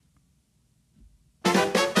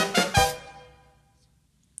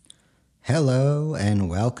Hello and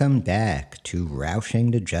welcome back to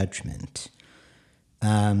Roushing to Judgment.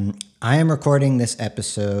 I am recording this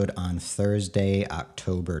episode on Thursday,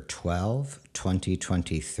 October 12,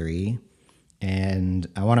 2023. And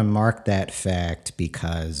I want to mark that fact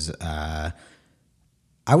because I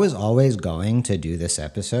was always going to do this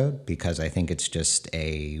episode because I think it's just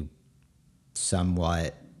a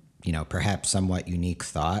somewhat, perhaps somewhat unique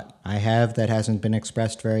thought I have that hasn't been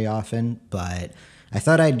expressed very often. But I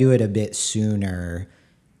thought I'd do it a bit sooner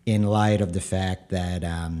in light of the fact that,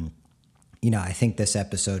 I think this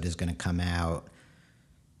episode is going to come out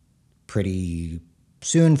pretty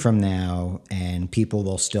soon from now, and people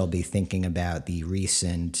will still be thinking about the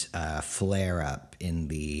recent flare up in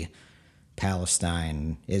the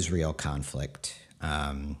Palestine-Israel conflict.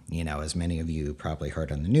 As many of you probably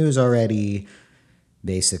heard on the news already,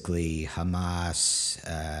 basically Hamas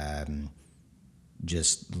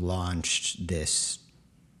just launched this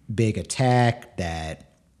big attack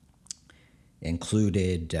that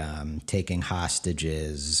included taking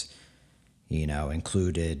hostages,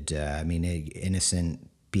 innocent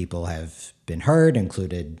people have been hurt,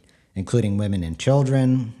 including women and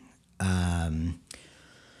children.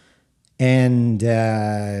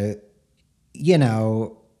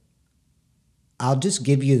 I'll just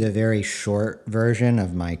give you the very short version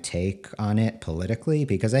of my take on it politically,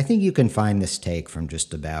 because I think you can find this take from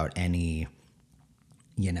just about any,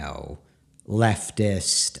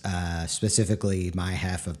 leftist, specifically my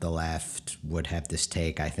half of the left would have this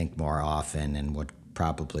take, I think, more often and would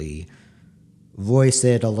probably voice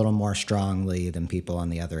it a little more strongly than people on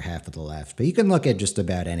the other half of the left. But you can look at just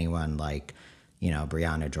about anyone like,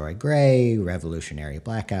 Brianna Joy Gray, Revolutionary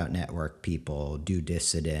Blackout Network people, Do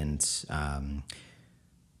Dissidents,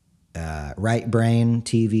 Right Brain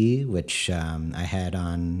TV, which I had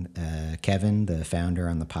on Kevin, the founder,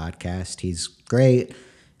 on the podcast. He's great.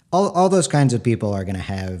 All those kinds of people are going to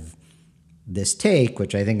have this take,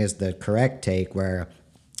 which I think is the correct take, where,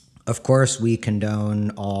 of course, we condone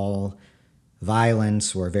all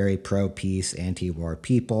violence. We're very pro-peace, anti-war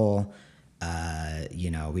people.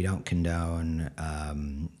 We don't condone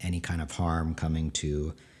any kind of harm coming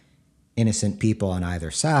to innocent people on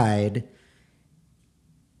either side.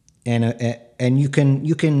 And you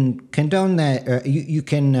can condone that. You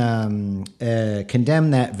can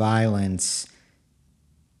condemn that violence,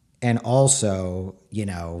 and also,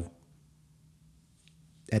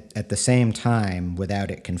 at the same time,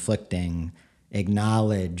 without it conflicting,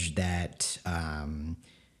 acknowledge that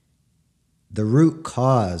the root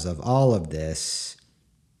cause of all of this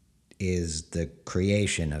is the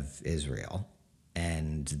creation of Israel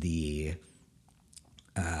and the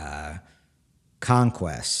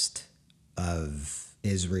conquest of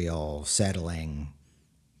Israel settling,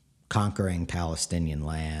 conquering Palestinian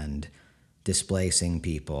land, displacing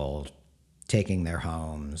people, taking their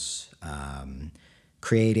homes,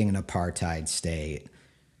 creating an apartheid state,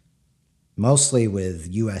 mostly with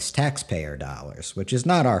U.S. taxpayer dollars, which is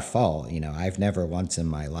not our fault. I've never once in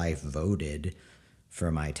my life voted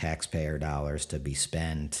for my taxpayer dollars to be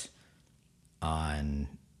spent on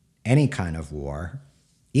any kind of war.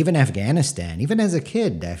 Even Afghanistan, even as a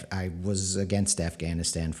kid, I was against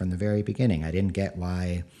Afghanistan from the very beginning. I didn't get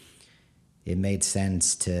why it made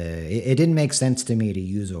sense it didn't make sense to me to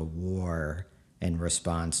use a war in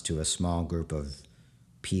response to a small group of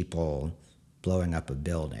people blowing up a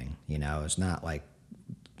building. It's not like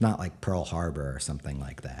Pearl Harbor or something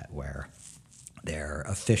like that, where their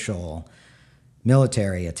official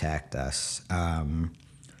military attacked us.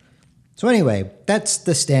 So anyway, that's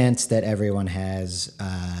the stance that everyone has.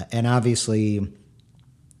 And obviously,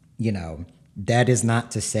 that is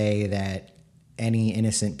not to say that any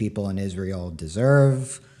innocent people in Israel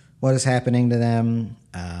deserve what is happening to them.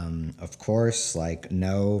 Of course,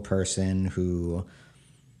 no person who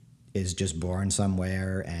is just born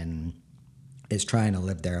somewhere and is trying to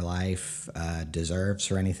live their life deserves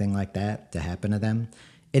for anything like that to happen to them.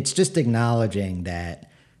 It's just acknowledging that,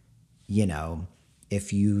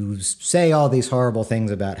 if you say all these horrible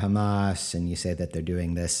things about Hamas and you say that they're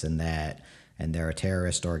doing this and that and they're a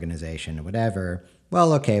terrorist organization or whatever,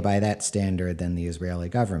 well, okay, by that standard, then the Israeli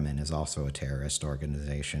government is also a terrorist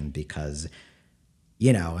organization because,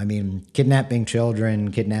 kidnapping children,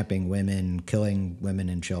 kidnapping women, killing women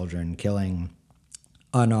and children, killing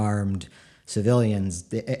unarmed civilians,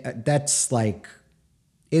 that's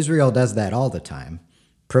Israel does that all the time,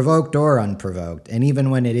 provoked or unprovoked. And even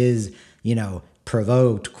when it is,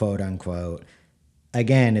 provoked, quote unquote,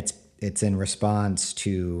 again, it's in response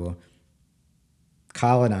to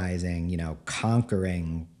colonizing,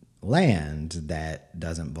 conquering land that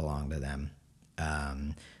doesn't belong to them,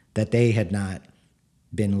 that they had not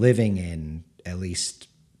been living in, at least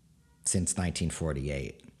since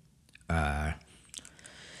 1948.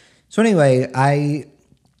 So anyway,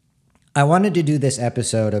 I wanted to do this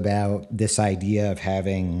episode about this idea of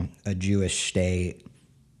having a Jewish state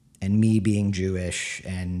and me being Jewish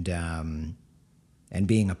and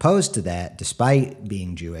being opposed to that despite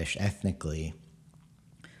being Jewish ethnically,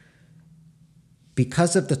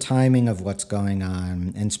 because of the timing of what's going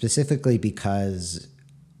on, and specifically because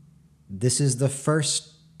this is the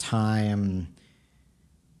first time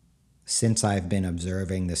since I've been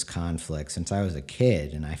observing this conflict, since I was a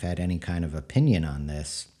kid, and I've had any kind of opinion on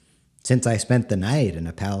this, since I spent the night in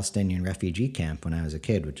a Palestinian refugee camp when I was a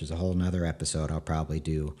kid, which is a whole nother episode I'll probably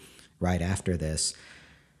do right after this.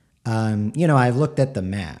 I've looked at the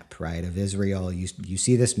map, right, of Israel. You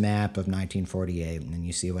see this map of 1948, and then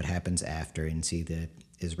you see what happens after, and see the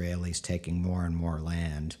Israelis taking more and more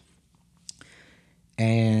land.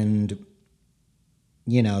 And,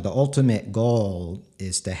 the ultimate goal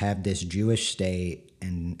is to have this Jewish state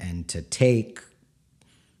and to take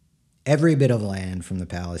every bit of land from the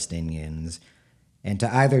Palestinians and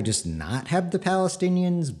to either just not have the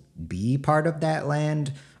Palestinians be part of that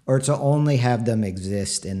land, or to only have them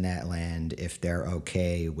exist in that land if they're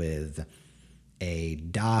okay with a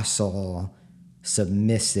docile,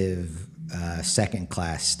 submissive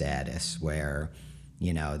second-class status where,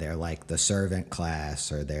 they're like the servant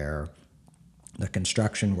class or they're the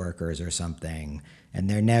construction workers or something, and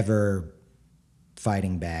they're never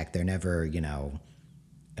fighting back. They're never,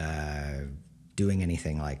 doing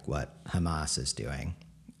anything like what Hamas is doing.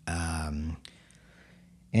 And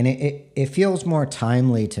it feels more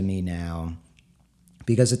timely to me now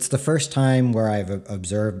because it's the first time where I've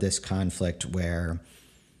observed this conflict where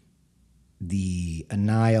the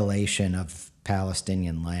annihilation of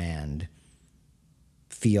Palestinian land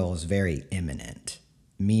feels very imminent,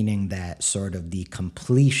 meaning that sort of the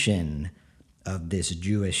completion of this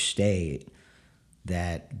Jewish state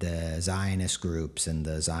that the Zionist groups and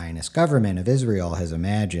the Zionist government of Israel has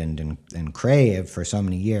imagined and craved for so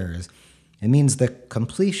many years, it means the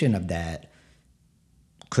completion of that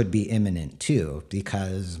could be imminent too,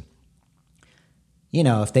 because,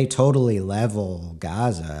 if they totally level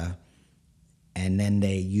Gaza and then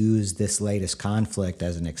they use this latest conflict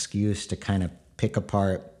as an excuse to kind of pick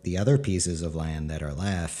apart the other pieces of land that are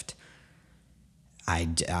left,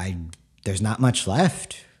 there's not much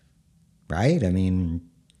left, right? I mean,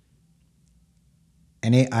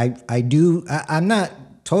 and I'm not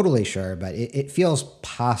totally sure, but it feels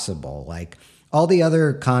possible. Like all the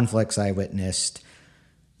other conflicts I witnessed,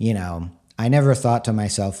 I never thought to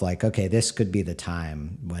myself like, okay, this could be the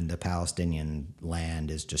time when the Palestinian land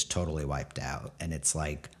is just totally wiped out and it's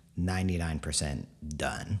like 99%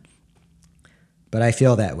 done. But I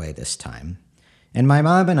feel that way this time. And my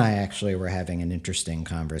mom and I actually were having an interesting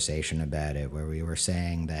conversation about it where we were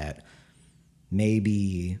saying that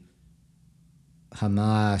maybe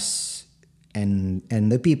Hamas and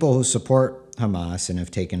the people who support Hamas and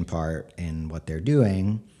have taken part in what they're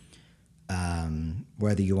doing,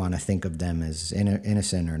 whether you want to think of them as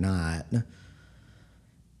innocent or not,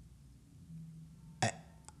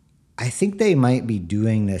 I think they might be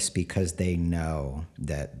doing this because they know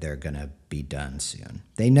that they're going to be done soon.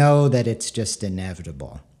 They know that it's just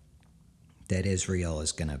inevitable that Israel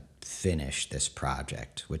is going to finish this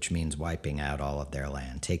project, which means wiping out all of their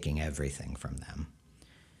land, taking everything from them.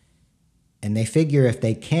 And they figure if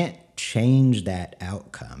they can't change that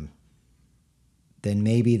outcome, then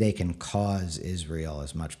maybe they can cause Israel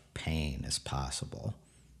as much pain as possible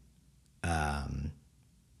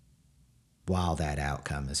while that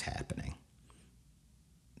outcome is happening.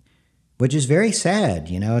 Which is very sad,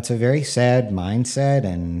 it's a very sad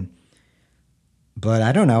mindset. But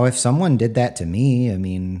I don't know, if someone did that to me, I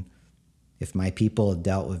mean, if my people have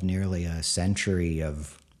dealt with nearly a century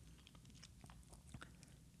of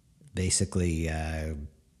basically,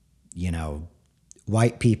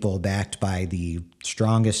 white people backed by the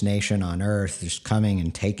strongest nation on earth just coming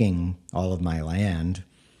and taking all of my land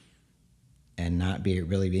and not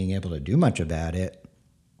really being able to do much about it,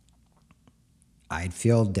 I'd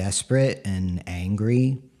feel desperate and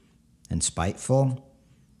angry and spiteful.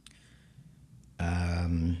 I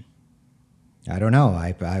don't know.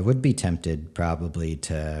 I would be tempted probably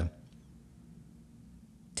to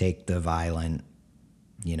take the violent,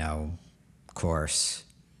 course.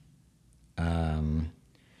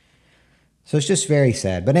 So it's just very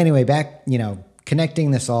sad. But anyway, back,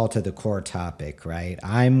 connecting this all to the core topic, right?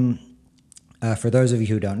 I'm, for those of you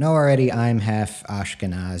who don't know already, I'm half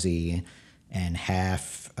Ashkenazi and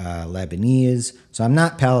half Lebanese. So I'm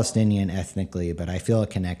not Palestinian ethnically, but I feel a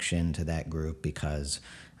connection to that group because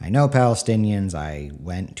I know Palestinians. I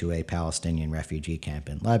went to a Palestinian refugee camp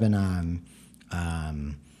in Lebanon.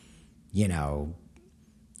 You know,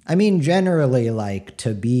 I mean, generally, like,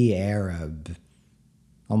 to be Arab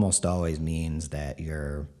almost always means that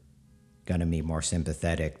you're going to be more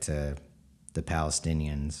sympathetic to the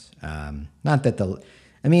Palestinians. Not that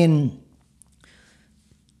I mean,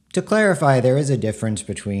 to clarify, there is a difference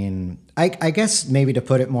between, I guess maybe to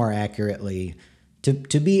put it more accurately,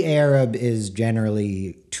 to be Arab is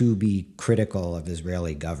generally to be critical of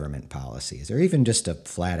Israeli government policies, or even just to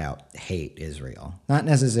flat out hate Israel. Not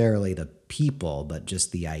necessarily the people, but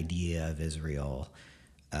just the idea of Israel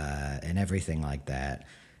and everything like that.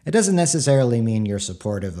 It doesn't necessarily mean you're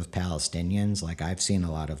supportive of Palestinians. Like, I've seen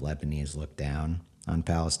a lot of Lebanese look down on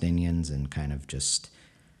Palestinians and kind of just,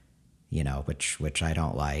 you know, which I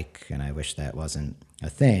don't like, and I wish that wasn't a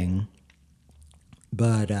thing.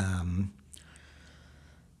 But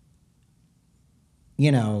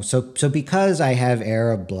you know, so because I have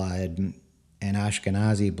Arab blood and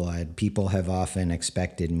Ashkenazi blood, people have often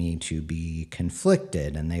expected me to be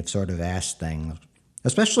conflicted, and they've sort of asked things,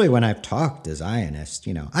 especially when I've talked to Zionists.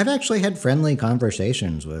 You know, I've actually had friendly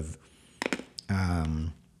conversations with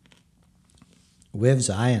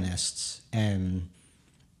Zionists, and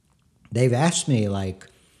they've asked me, like,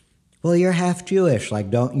 well, you're half Jewish. Like,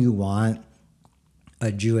 don't you want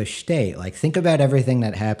a Jewish state? Like, think about everything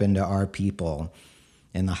that happened to our people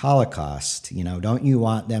in the Holocaust. You know, don't you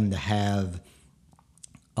want them to have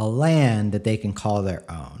a land that they can call their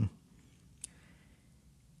own?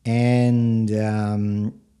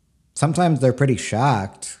 And sometimes they're pretty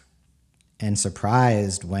shocked and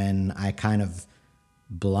surprised when I kind of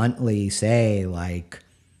bluntly say, like,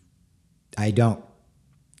 I don't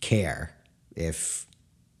care if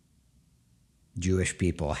Jewish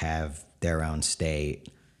people have their own state.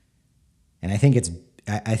 And I think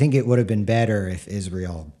it would have been better if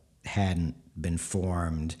Israel hadn't been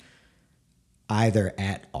formed either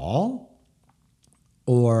at all,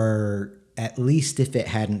 or at least if it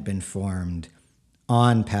hadn't been formed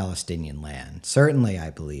on Palestinian land. Certainly I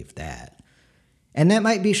believe that. And that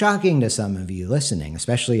might be shocking to some of you listening,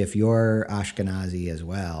 especially if you're Ashkenazi as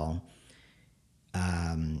well.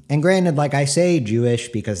 And granted, like, I say Jewish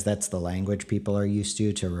because that's the language people are used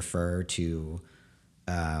to refer to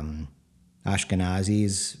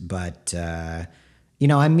Ashkenazis. But, you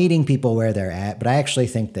know, I'm meeting people where they're at. But I actually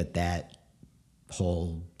think that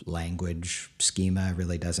whole language schema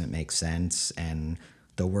really doesn't make sense. And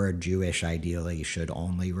the word Jewish ideally should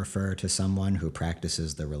only refer to someone who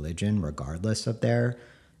practices the religion, regardless of their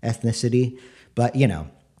ethnicity. But, you know,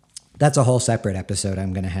 that's a whole separate episode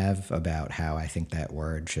I'm going to have about how I think that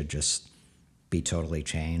word should just be totally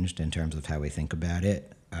changed in terms of how we think about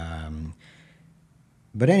it.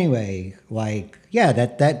 But anyway, like, yeah,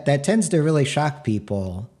 that tends to really shock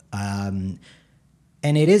people. And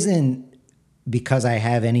it isn't because I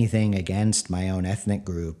have anything against my own ethnic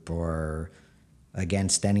group or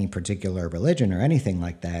against any particular religion or anything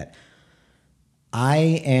like that. I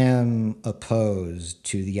am opposed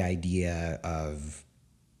to the idea of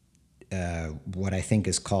what I think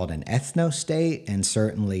is called an ethno-state, and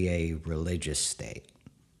certainly a religious state.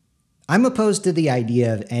 I'm opposed to the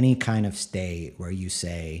idea of any kind of state where you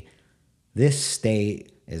say, this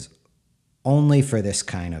state is only for this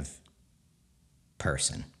kind of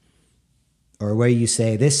person. Or where you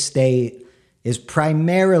say, this state is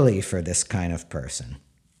primarily for this kind of person.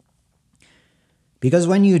 Because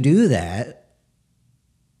when you do that,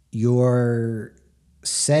 you're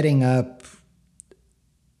setting up,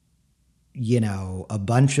 you know, a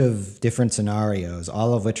bunch of different scenarios,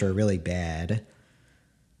 all of which are really bad,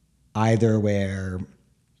 either where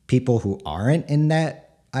people who aren't in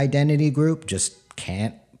that identity group just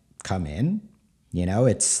can't come in. You know,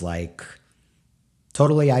 it's like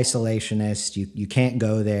totally isolationist. You can't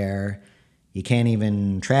go there. You can't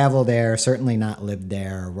even travel there, certainly not live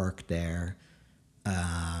there or work there.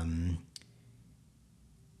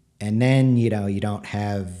 And then, you know, you don't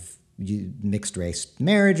have mixed race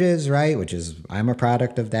marriages, right? Which is, I'm a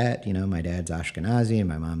product of that. You know, my dad's Ashkenazi and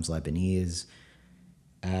my mom's Lebanese.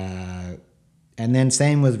 And then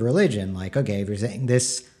same with religion. Like, okay, if you're saying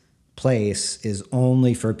this place is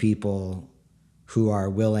only for people who are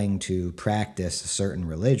willing to practice a certain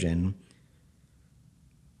religion,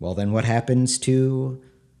 well, then what happens to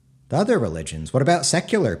the other religions? What about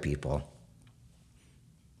secular people?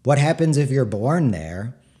 What happens if you're born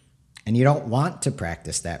there and you don't want to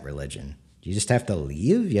practice that religion? You just have to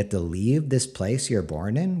leave? You have to leave this place you're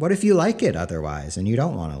born in? What if you like it otherwise and you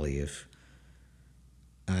don't want to leave?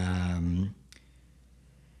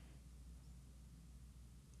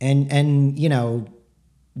 And you know,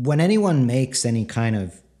 when anyone makes any kind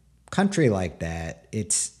of country like that,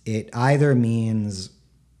 it either means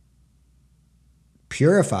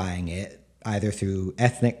purifying it either through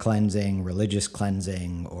ethnic cleansing, religious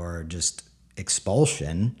cleansing, or just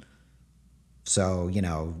expulsion. So, you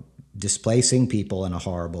know, displacing people in a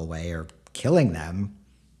horrible way or killing them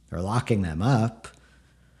or locking them up.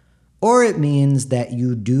 Or it means that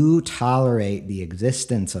you do tolerate the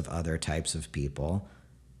existence of other types of people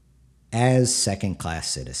as second-class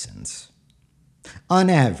citizens. On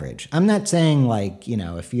average. I'm not saying, like, you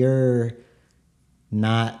know, if you're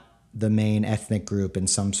not the main ethnic group in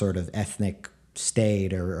some sort of ethnic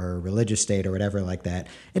state or religious state or whatever like that,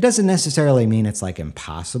 it doesn't necessarily mean it's like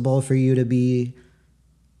impossible for you to be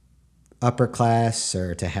upper class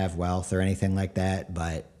or to have wealth or anything like that,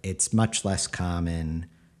 but it's much less common.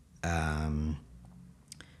 And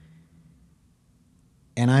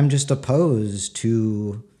I'm just opposed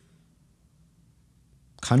to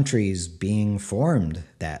countries being formed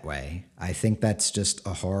that way. I think that's just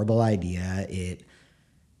a horrible idea. It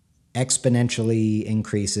exponentially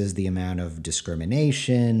increases the amount of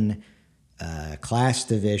discrimination, class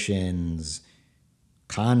divisions,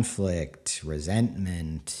 conflict,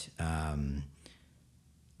 resentment,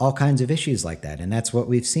 all kinds of issues like that. And that's what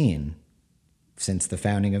we've seen since the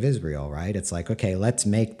founding of Israel, right? It's like, okay, let's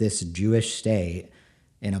make this Jewish state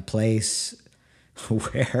in a place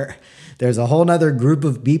where there's a whole nother group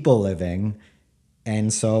of people living.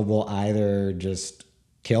 And so we'll either just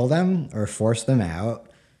kill them or force them out,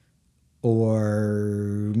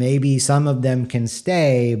 or maybe some of them can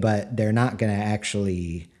stay, but they're not going to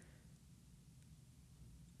actually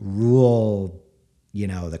rule, you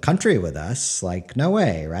know, the country with us. Like, no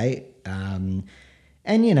way, right? And,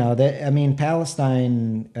 you know, I mean,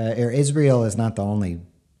 Palestine or Israel is not the only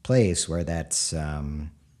place where that's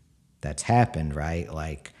happened, right?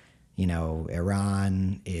 Like, you know,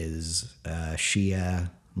 Iran is a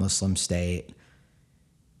Shia Muslim state.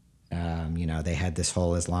 You know, they had this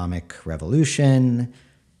whole Islamic revolution.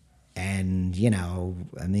 And, you know,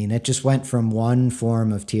 I mean, it just went from one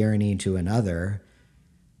form of tyranny to another.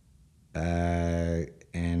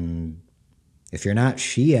 And if you're not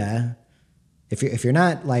Shia, if you're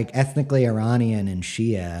not like ethnically Iranian and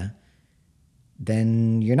Shia,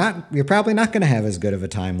 then you're probably not going to have as good of a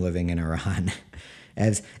time living in Iran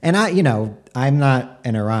and you know, I'm not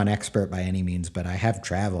an Iran expert by any means, but I have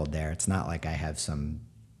traveled there. It's not like I have some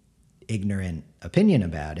ignorant opinion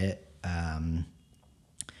about it. And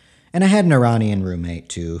I had an Iranian roommate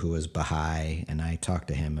too, who was Baha'i, and I talked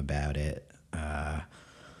to him about it.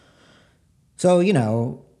 So, you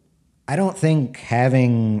know, I don't think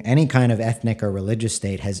having any kind of ethnic or religious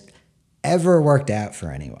state has ever worked out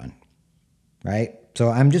for anyone, right? So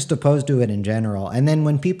I'm just opposed to it in general. And then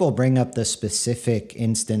when people bring up the specific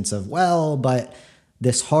instance of, well, but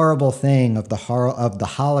this horrible thing of the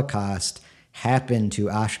Holocaust happened to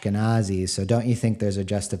Ashkenazis, so don't you think there's a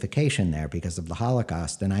justification there because of the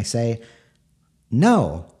Holocaust? And I say,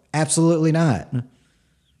 no, absolutely not.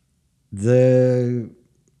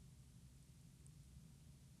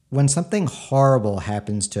 When something horrible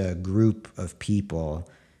happens to a group of people,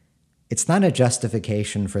 it's not a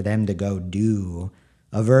justification for them to go do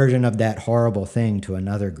a version of that horrible thing to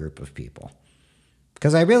another group of people.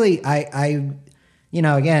 Because I you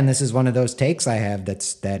know, again, this is one of those takes I have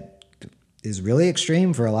that is really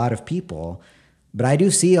extreme for a lot of people, but I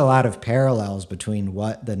do see a lot of parallels between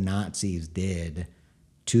what the Nazis did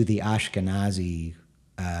to the Ashkenazi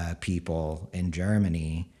people in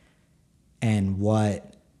Germany and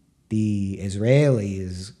what the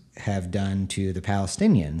Israelis have done to the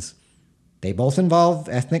Palestinians. They both involve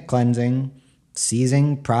ethnic cleansing,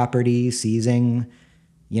 seizing property, seizing,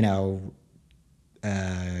 you know,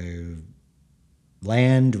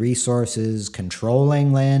 land, resources,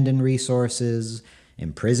 controlling land and resources,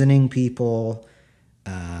 imprisoning people,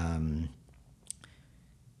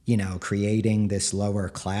 you know, creating this lower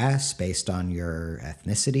class based on your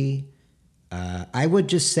ethnicity. I would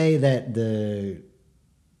just say that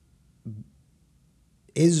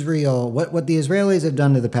what the Israelis have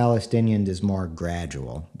done to the Palestinians is more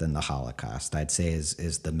gradual than the Holocaust, I'd say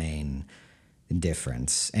is the main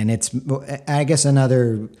difference. And it's, I guess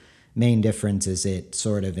another main difference is it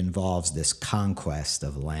sort of involves this conquest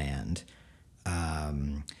of land.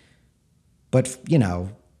 But, you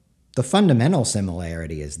know, the fundamental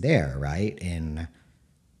similarity is there, right? In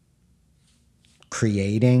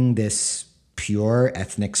creating this pure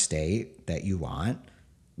ethnic state that you want,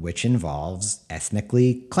 which involves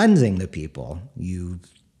ethnically cleansing the people you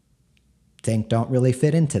think don't really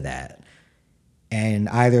fit into that. and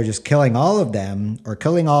either just killing all of them or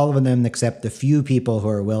killing all of them except the few people who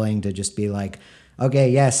are willing to just be like, okay,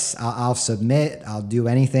 yes, I'll submit, I'll do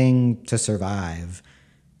anything to survive.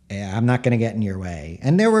 I'm not going to get in your way.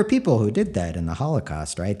 And there were people who did that in the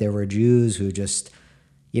Holocaust, right? There were Jews who just,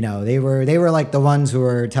 they were like the ones who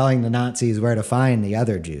were telling the Nazis where to find the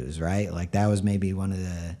other Jews, right? Like that was maybe one of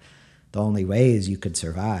the only ways you could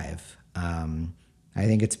survive. I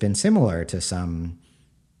think it's been similar to some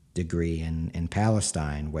degree in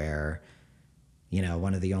Palestine, where,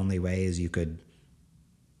 one of the only ways you could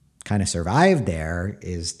kind of survive there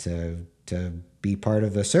is to be part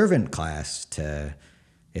of the servant class to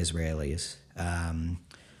Israelis.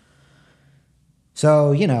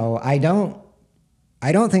 So,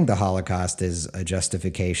 I don't think the Holocaust is a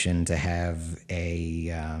justification to have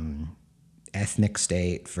a ethnic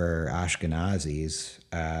state for Ashkenazis.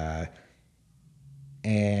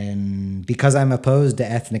 And because I'm opposed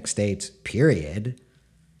to ethnic states, period.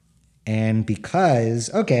 And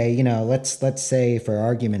because, okay, let's say for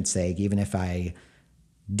argument's sake, even if I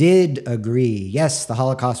did agree, yes, the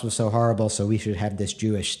Holocaust was so horrible, so we should have this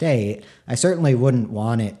Jewish state, I certainly wouldn't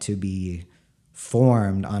want it to be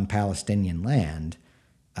formed on Palestinian land.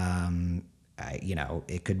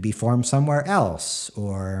 It could be formed somewhere else,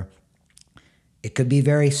 or it could be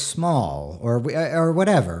very small, or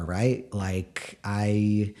whatever, right?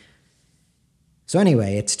 So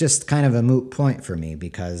anyway, it's just kind of a moot point for me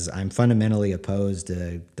because I'm fundamentally opposed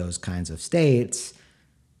to those kinds of states.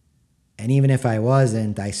 And even if I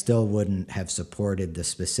wasn't, I still wouldn't have supported the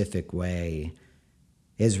specific way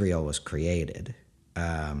Israel was created.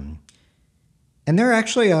 And there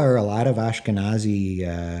actually are a lot of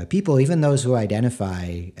Ashkenazi people, even those who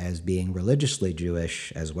identify as being religiously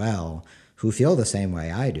Jewish as well, who feel the same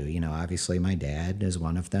way I do. Obviously my dad is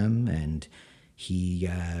one of them, and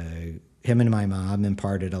him and my mom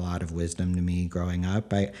imparted a lot of wisdom to me growing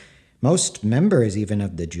up. Most members, even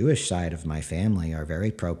of the Jewish side of my family, are very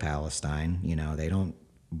pro-Palestine. They don't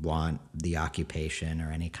want the occupation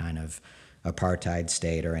or any kind of apartheid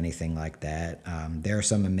state or anything like that. There are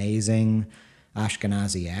some amazing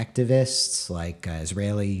Ashkenazi activists, like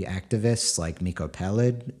Israeli activists like Miko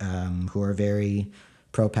Peled, who are very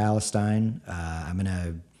pro-Palestine. I'm going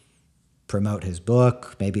to promote his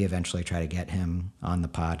book, maybe eventually try to get him on the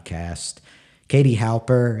podcast. Katie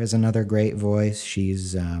Halper is another great voice.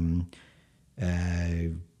 She's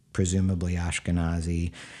presumably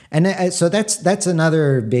Ashkenazi. And so that's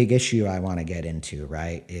another big issue I want to get into,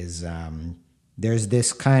 right, is there's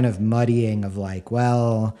this kind of muddying of like,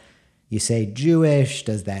 well, you say Jewish,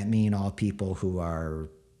 does that mean all people who are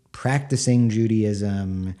practicing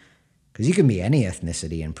Judaism? Because you can be any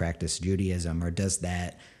ethnicity and practice Judaism, or does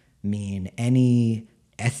that mean any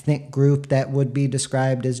ethnic group that would be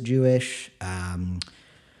described as Jewish?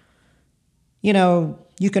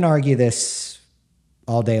 You can argue this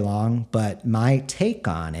all day long, but my take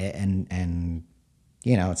on it, and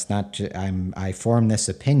it's not. I form this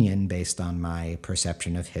opinion based on my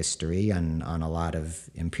perception of history and on a lot of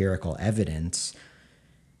empirical evidence.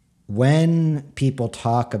 When people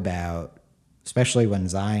talk about, especially when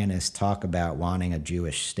Zionists talk about wanting a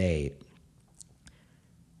Jewish state,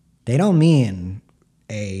 they don't mean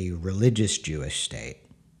a religious Jewish state.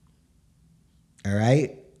 All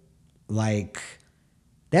right? Like,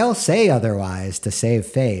 they'll say otherwise to save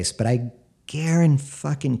face, but I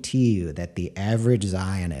guarantee you that the average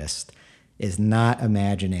Zionist is not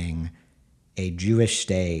imagining a Jewish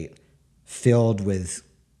state filled with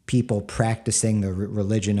people practicing the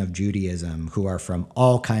religion of Judaism who are from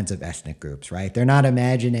all kinds of ethnic groups, right? They're not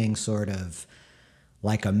imagining sort of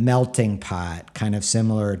like a melting pot, kind of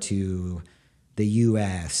similar to the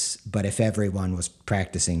US, but if everyone was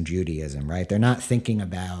practicing Judaism, right? They're not thinking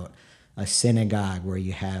about a synagogue where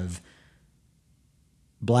you have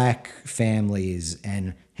Black families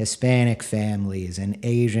and Hispanic families and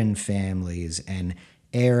Asian families and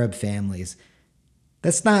Arab families.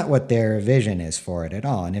 That's not what their vision is for it at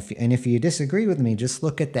all. And if you disagree with me, just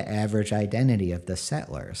look at the average identity of the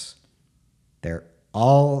settlers. They're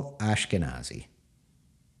all Ashkenazi.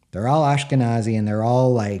 They're all Ashkenazi, and they're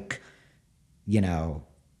all like,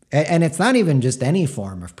 and it's not even just any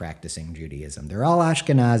form of practicing Judaism. They're all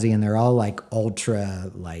Ashkenazi, and they're all like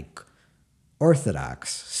ultra like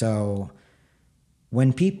Orthodox. So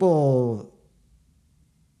when people,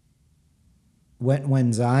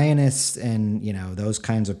 when Zionists and those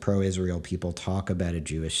kinds of pro-Israel people talk about a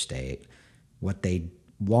Jewish state, what they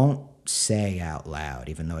won't say out loud,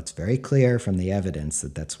 even though it's very clear from the evidence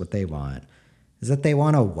that that's what they want, is that they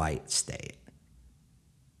want a white state.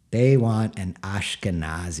 They want an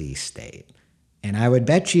Ashkenazi state. And I would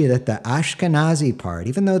bet you that the Ashkenazi part,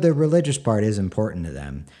 even though the religious part is important to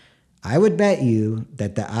them, I would bet you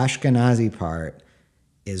that the Ashkenazi part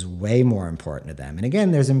is way more important to them. And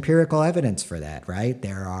again, there's empirical evidence for that, right?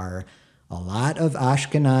 There are a lot of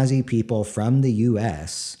Ashkenazi people from the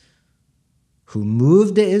US who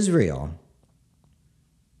moved to Israel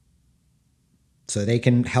so they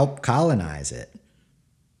can help colonize it.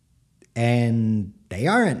 And they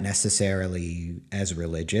aren't necessarily as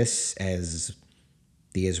religious as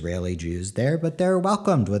the Israeli Jews there, but they're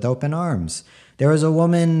welcomed with open arms. There was a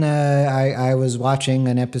woman, I was watching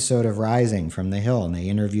an episode of Rising from the Hill, and they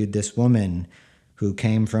interviewed this woman who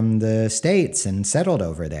came from the States and settled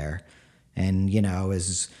over there and,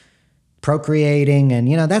 is procreating.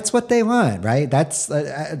 And, that's what they want, right? That's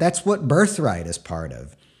what Birthright is part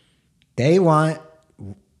of. They want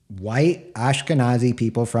white Ashkenazi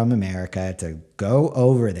people from America to go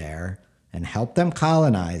over there and help them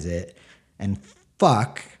colonize it and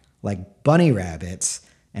fuck like bunny rabbits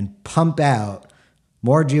and pump out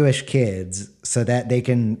more Jewish kids so that they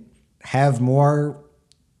can have more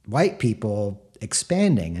white people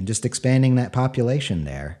expanding and just expanding that population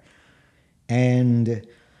there. And,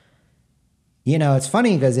 it's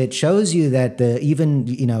funny because it shows you that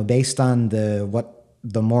based on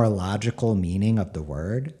the more logical meaning of the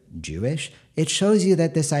word Jewish, it shows you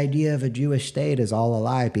that this idea of a Jewish state is all a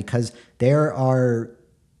lie, because there are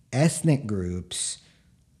ethnic groups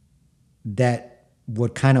that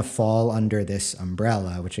would kind of fall under this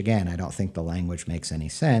umbrella, which again, I don't think the language makes any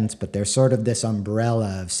sense, but there's sort of this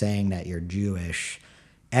umbrella of saying that you're Jewish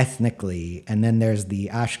ethnically. And then there's the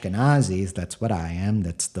Ashkenazis, that's what I am,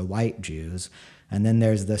 that's the white Jews. And then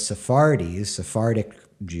there's the Sephardic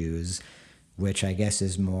Jews, which I guess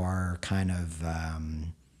is more kind of,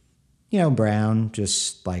 brown,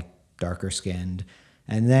 just like darker skinned.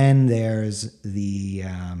 And then there's the,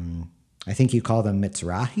 I think you call them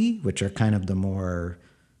Mizrahi, which are kind of the more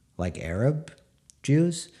like Arab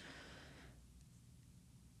Jews.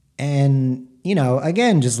 And,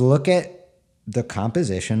 again, just look at the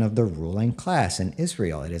composition of the ruling class in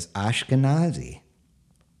Israel. It is Ashkenazi.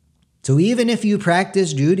 So even if you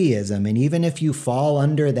practice Judaism and even if you fall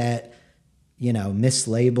under that,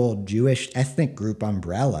 mislabeled Jewish ethnic group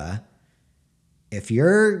umbrella, if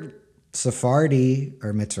you're Sephardi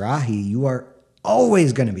or Mizrahi, you are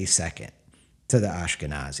always going to be second to the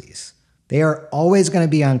Ashkenazis. They are always going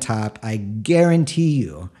to be on top. I guarantee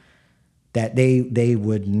you that they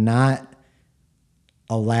would not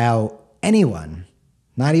allow anyone,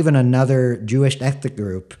 not even another Jewish ethnic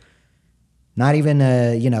group, not even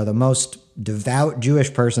the most devout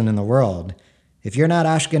Jewish person in the world. If you're not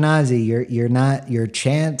Ashkenazi, your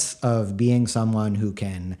chance of being someone who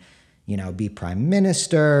can, be prime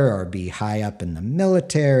minister or be high up in the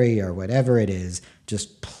military or whatever it is,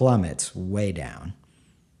 just plummets way down.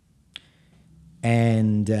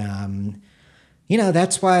 And,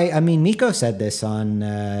 that's why, Miko said this on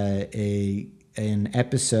an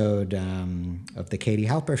episode of the Katie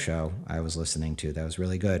Halper show I was listening to that was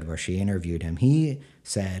really good, where she interviewed him. He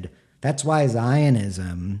said, that's why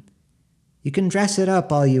Zionism, you can dress it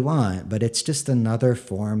up all you want, but it's just another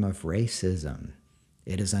form of racism.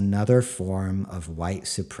 It is another form of white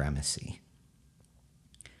supremacy.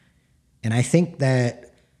 And I think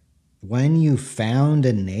that when you found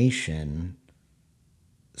a nation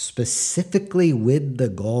specifically with the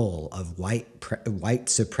goal of white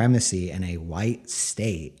supremacy and a white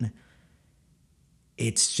state,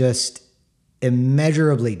 it's just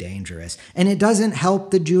immeasurably dangerous. And it doesn't help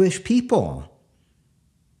the Jewish people.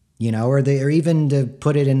 Or even to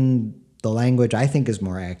put it in the language I think is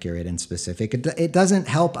more accurate and specific, it doesn't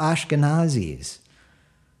help Ashkenazis.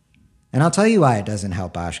 And I'll tell you why it doesn't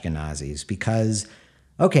help Ashkenazis. Because,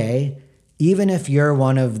 okay, even if you're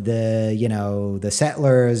one of the, the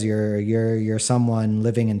settlers, you're someone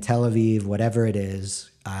living in Tel Aviv, whatever it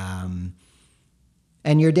is,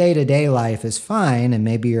 and your day-to-day life is fine, and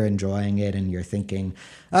maybe you're enjoying it, and you're thinking,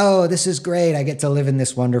 oh, this is great, I get to live in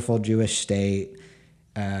this wonderful Jewish state.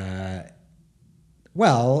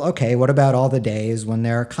 Well, okay, what about all the days when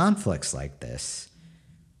there are conflicts like this?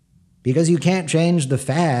 Because you can't change the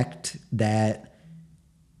fact that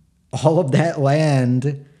all of that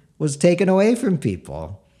land was taken away from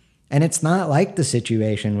people. And it's not like the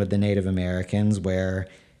situation with the Native Americans where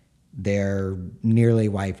they're nearly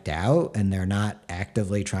wiped out and they're not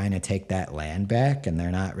actively trying to take that land back, and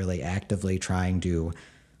they're not really actively trying to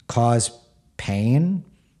cause pain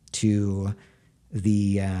to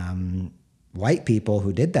the white people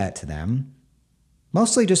who did that to them,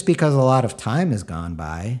 mostly just because a lot of time has gone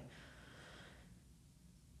by.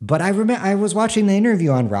 But I was watching the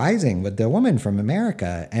interview on Rising with the woman from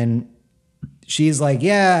America, and she's like,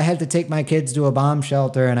 yeah, I had to take my kids to a bomb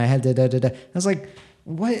shelter and I had to da da da. I was like,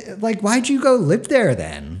 what? Like, why'd you go live there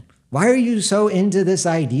then? Why are you so into this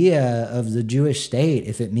idea of the Jewish state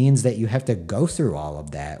if it means that you have to go through all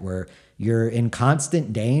of that, where you're in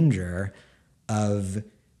constant danger of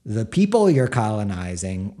the people you're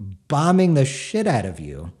colonizing bombing the shit out of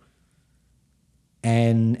you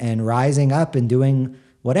and rising up and doing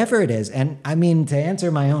whatever it is? And I mean, to answer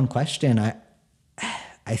my own question,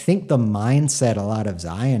 I think the mindset a lot of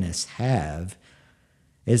Zionists have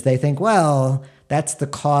is they think, well, that's the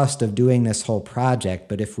cost of doing this whole project.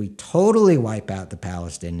 But if we totally wipe out the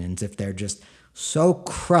Palestinians, if they're just so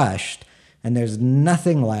crushed and there's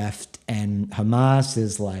nothing left and Hamas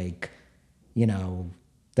is like,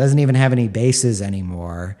 doesn't even have any bases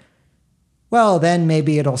anymore, well, then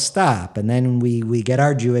maybe it'll stop. And then we get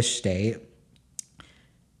our Jewish state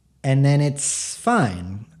and then it's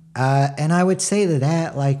fine. And I would say to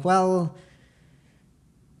that, like, well,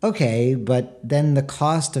 okay, but then the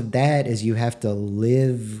cost of that is you have to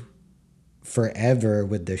live forever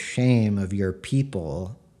with the shame of your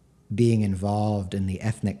people being involved in the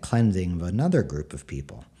ethnic cleansing of another group of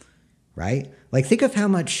people, right? Like, think of how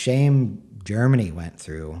much shame Germany went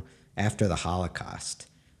through after the Holocaust.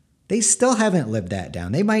 They still haven't lived that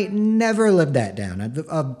down. They might never live that down.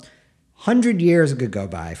 100 years could go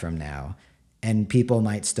by from now, and people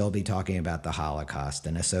might still be talking about the Holocaust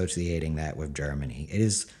and associating that with Germany. It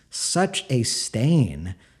is such a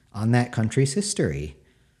stain on that country's history.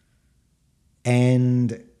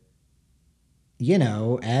 And,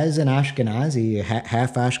 as an Ashkenazi,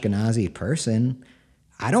 half Ashkenazi person,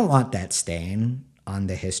 I don't want that stain on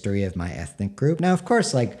the history of my ethnic group. Now, of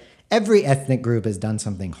course, like, every ethnic group has done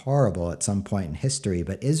something horrible at some point in history,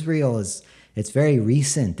 but Israel it's very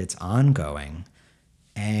recent, it's ongoing.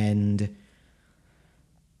 And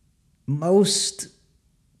most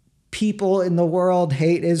people in the world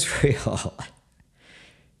hate Israel.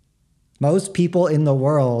 Most people in the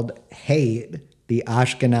world hate the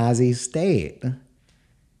Ashkenazi state.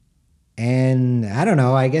 And I don't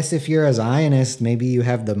know, I guess if you're a Zionist, maybe you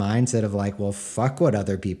have the mindset of like, well, fuck what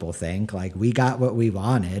other people think. Like, we got what we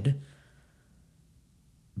wanted.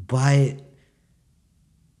 But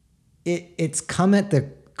it's come at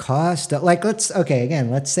the cost of, like, let's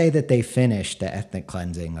say that they finished the ethnic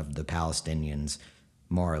cleansing of the Palestinians,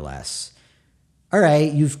 more or less. All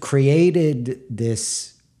right, you've created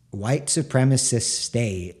this white supremacist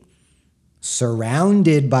state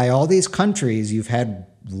surrounded by all these countries you've had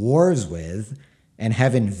wars with and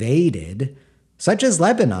have invaded, such as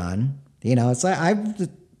Lebanon. It's like,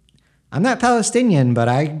 I'm not Palestinian, but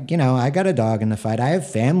I got a dog in the fight. I have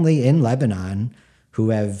family in Lebanon who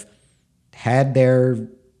have had their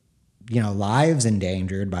lives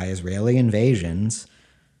endangered by Israeli invasions,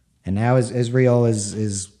 and now Israel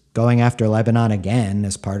is going after Lebanon again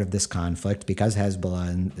as part of this conflict because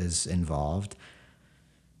Hezbollah is involved.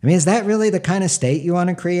 I mean, is that really the kind of state you want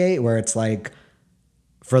to create, where it's like,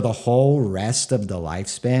 for the whole rest of the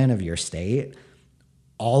lifespan of your state,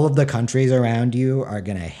 all of the countries around you are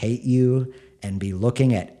going to hate you and be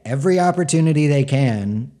looking at every opportunity they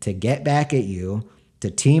can to get back at you, to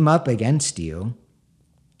team up against you?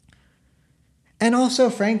 And also,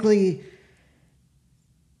 frankly,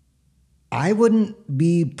 I wouldn't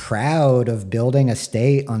be proud of building a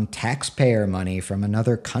state on taxpayer money from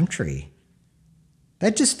another country.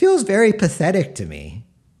 That just feels very pathetic to me,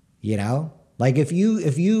 Like, if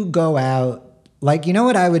you go out, like,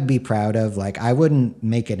 what I would be proud of? Like, I wouldn't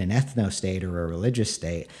make it an ethno-state or a religious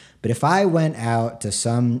state, but if I went out to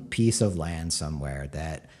some piece of land somewhere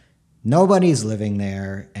that nobody's living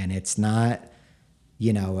there and it's not,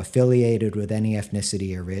 affiliated with any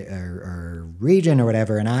ethnicity or region or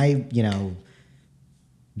whatever, and I,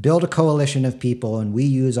 build a coalition of people and we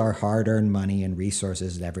use our hard-earned money and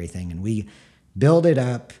resources and everything, and we build it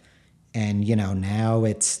up, and now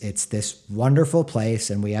it's this wonderful place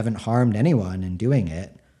and we haven't harmed anyone in doing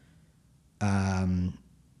it, I'd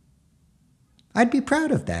be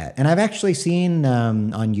proud of that. And I've actually seen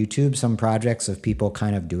on YouTube some projects of people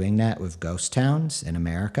kind of doing that with ghost towns in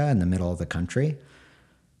America in the middle of the country.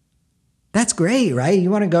 That's great, right? You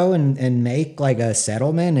want to go and make like a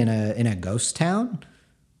settlement in a ghost town?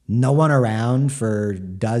 No one around for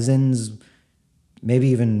dozens, maybe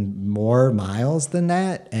even more miles than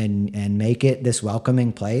that, and make it this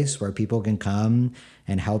welcoming place where people can come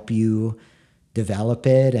and help you develop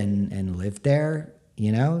it and live there,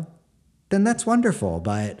 then that's wonderful.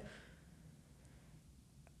 But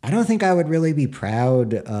I don't think I would really be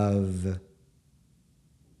proud of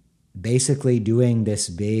basically doing this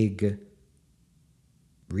big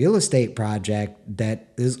real estate project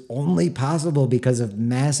that is only possible because of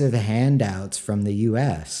massive handouts from the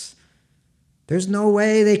US. There's no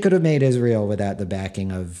way they could have made Israel without the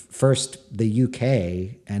backing of first the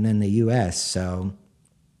UK and then the US. So,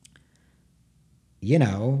 you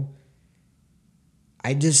know,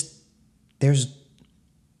 I just, there's,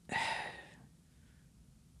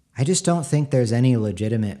 I just don't think there's any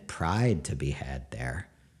legitimate pride to be had there.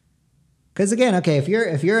 Because again, okay, if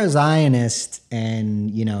you're a Zionist and,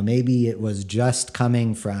 you know, maybe it was just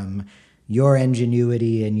coming from your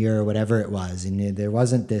ingenuity and your whatever it was, and there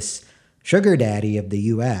wasn't this sugar daddy of the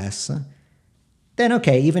US, then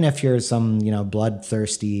okay, even if you're some, you know,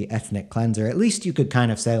 bloodthirsty ethnic cleanser, at least you could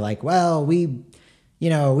kind of say like, well, we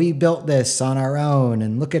built this on our own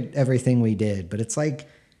and look at everything we did. But it's like,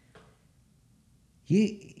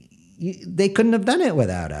 they couldn't have done it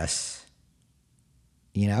without us.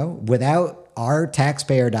 You know, without our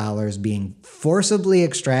taxpayer dollars being forcibly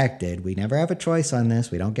extracted, we never have a choice on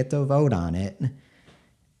this. We don't get to vote on it.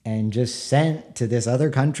 And just sent to this other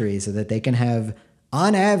country so that they can have,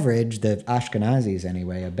 on average, the Ashkenazis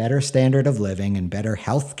anyway, a better standard of living and better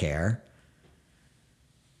health care.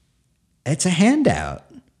 It's a handout,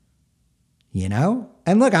 you know?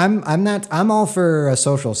 And look, I'm all for a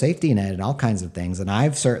social safety net and all kinds of things. And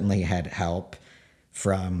I've certainly had help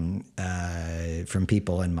from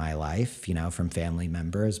people in my life, you know, from family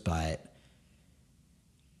members, but,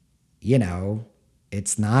 you know,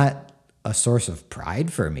 it's not a source of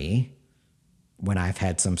pride for me when I've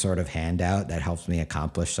had some sort of handout that helps me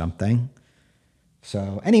accomplish something.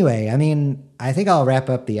 So anyway, I mean, I think I'll wrap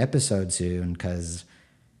up the episode soon because,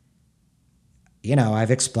 you know,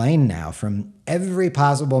 I've explained now from every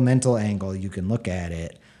possible mental angle you can look at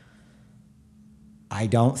it. I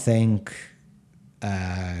don't think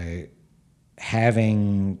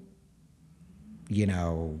having, you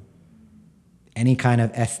know, any kind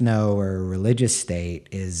of ethno or religious state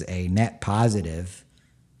is a net positive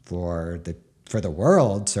for the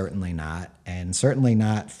world, certainly not, and certainly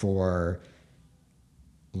not for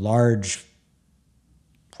large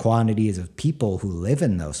quantities of people who live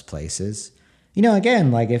in those places. You know,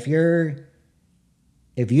 again, like if you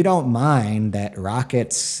don't mind that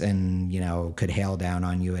rockets and, you know, could hail down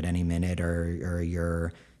on you at any minute, or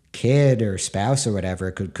your kid or spouse or whatever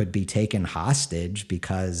could be taken hostage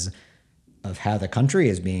because of how the country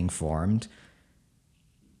is being formed.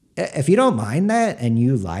 If you don't mind that and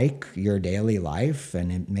you like your daily life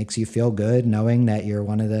and it makes you feel good knowing that you're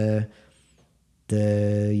one of the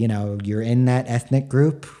you know, you're in that ethnic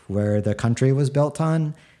group where the country was built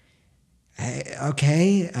on,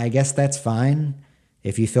 okay, I guess that's fine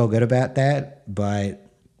if you feel good about that, but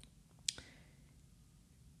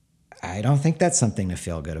I don't think that's something to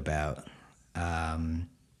feel good about. And,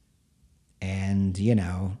 you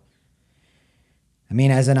know, I mean,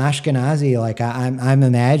 as an Ashkenazi, like I'm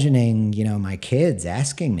imagining, you know, my kids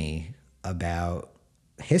asking me about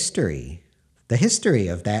history, the history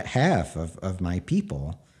of that half of my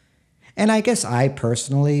people. And I guess I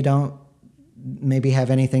personally don't maybe have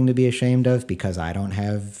anything to be ashamed of because I don't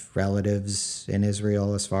have relatives in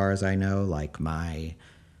Israel as far as I know. Like my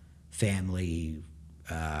family,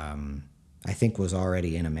 I think was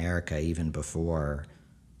already in America even before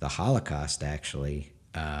the Holocaust, actually,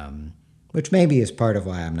 which maybe is part of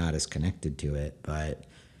why I'm not as connected to it. But,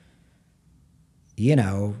 you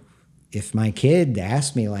know, if my kid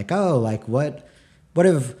asked me like, oh, like what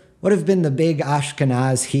have been the big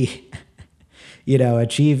Ashkenazi you know,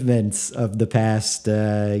 achievements of the past,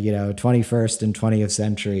 you know, 21st and 20th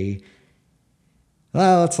century.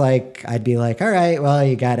 Well, it's like, I'd be like, all right, well,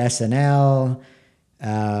 you got SNL,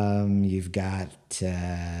 you've got,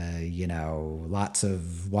 you know, lots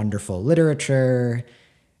of wonderful literature,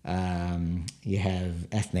 you have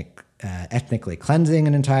ethnically cleansing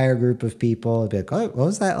an entire group of people. I'd be like, oh, what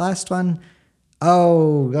was that last one?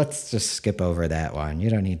 Oh, let's just skip over that one. You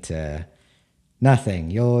don't need to... Nothing.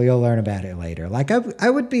 You'll learn about it later. Like I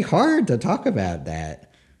would be hard to talk about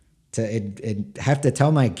that. It'd have to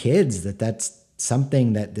tell my kids that that's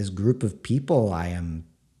something that this group of people I am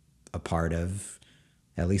a part of,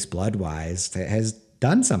 at least blood-wise, has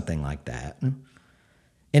done something like that.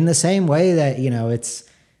 In the same way that, you know,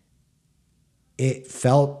 it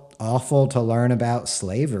felt awful to learn about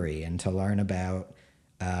slavery and to learn about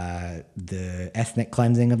the ethnic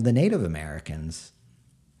cleansing of the Native Americans.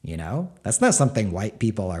 You know, that's not something white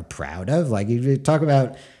people are proud of. Like, if you talk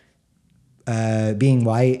about being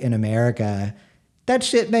white in America, that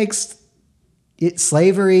shit makes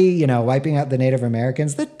slavery, you know, wiping out the Native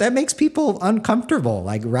Americans, that makes people uncomfortable.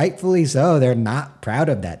 Like, rightfully so. They're not proud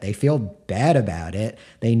of that. They feel bad about it.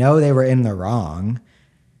 They know they were in the wrong.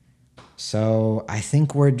 So I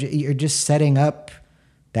think you're just setting up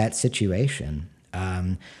that situation.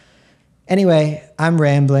 Anyway, I'm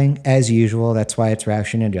rambling as usual. That's why it's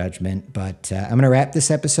Roushing and Judgment. But I'm going to wrap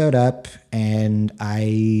this episode up, and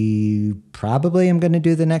I probably am going to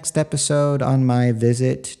do the next episode on my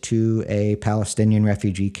visit to a Palestinian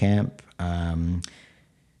refugee camp.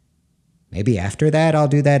 Maybe after that, I'll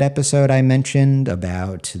do that episode I mentioned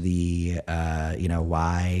about the,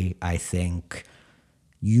 why I think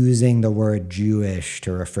using the word Jewish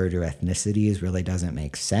to refer to ethnicities really doesn't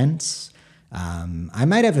make sense. I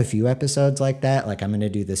might have a few episodes like that. Like I'm going to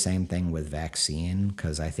do the same thing with vaccine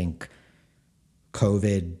because I think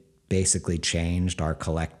COVID basically changed our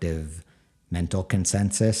collective mental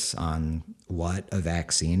consensus on what a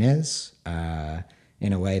vaccine is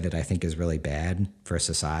in a way that I think is really bad for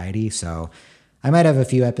society. So I might have a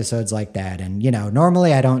few episodes like that. And,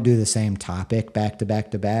 normally I don't do the same topic back to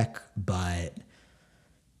back to back, but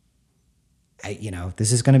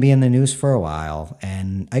this is going to be in the news for a while.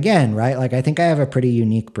 And again, right, like I think I have a pretty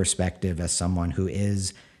unique perspective as someone who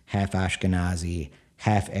is half Ashkenazi,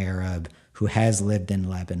 half Arab, who has lived in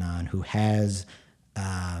Lebanon, who has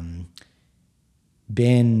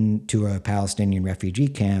been to a Palestinian refugee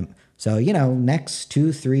camp. So, next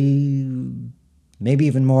 2, 3, maybe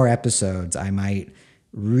even more episodes, I might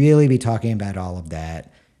really be talking about all of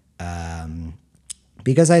that.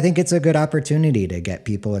 Because I think it's a good opportunity to get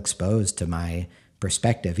people exposed to my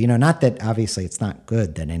perspective. Not that obviously it's not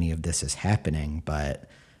good that any of this is happening, but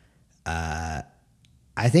I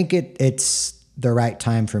think it's the right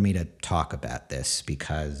time for me to talk about this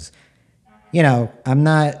because, I'm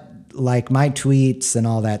not like my tweets and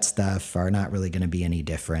all that stuff are not really going to be any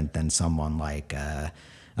different than someone like a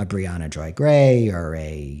Brianna Joy Gray or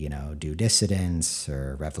a, Do Dissidents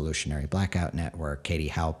or Revolutionary Blackout Network, Katie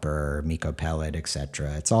Halper, Miko Pellet,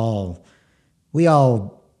 etc. We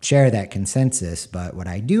all share that consensus, but what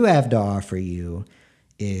I do have to offer you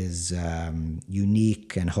is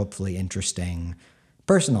unique and hopefully interesting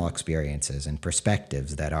personal experiences and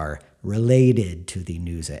perspectives that are related to the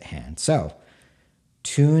news at hand. So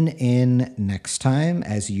tune in next time,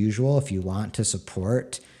 as usual, if you want to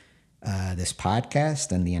support this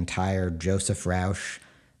podcast and the entire Joseph Roush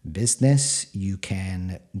business. You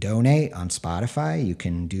can donate on Spotify. You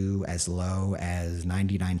can do as low as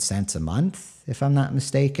 99 cents a month, if I'm not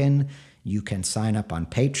mistaken. You can sign up on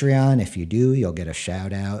Patreon. If you do, you'll get a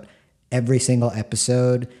shout out every single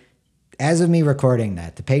episode. As of me recording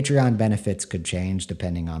that, the Patreon benefits could change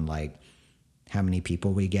depending on how many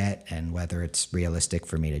people we get and whether it's realistic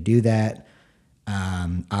for me to do that.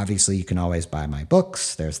 Obviously, you can always buy my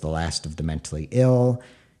books. There's The Last of the Mentally Ill,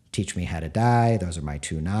 Teach Me How to Die. Those are my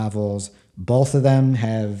 2 novels. Both of them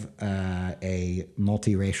have a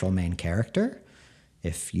multiracial main character,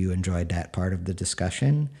 if you enjoyed that part of the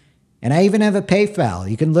discussion. And I even have a PayPal.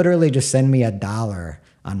 You can literally just send me $1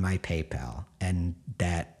 on my PayPal, and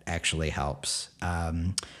that actually helps.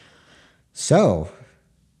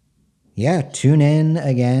 Yeah, tune in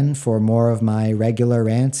again for more of my regular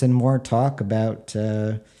rants and more talk about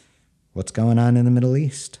what's going on in the Middle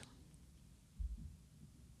East.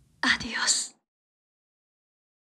 Adios.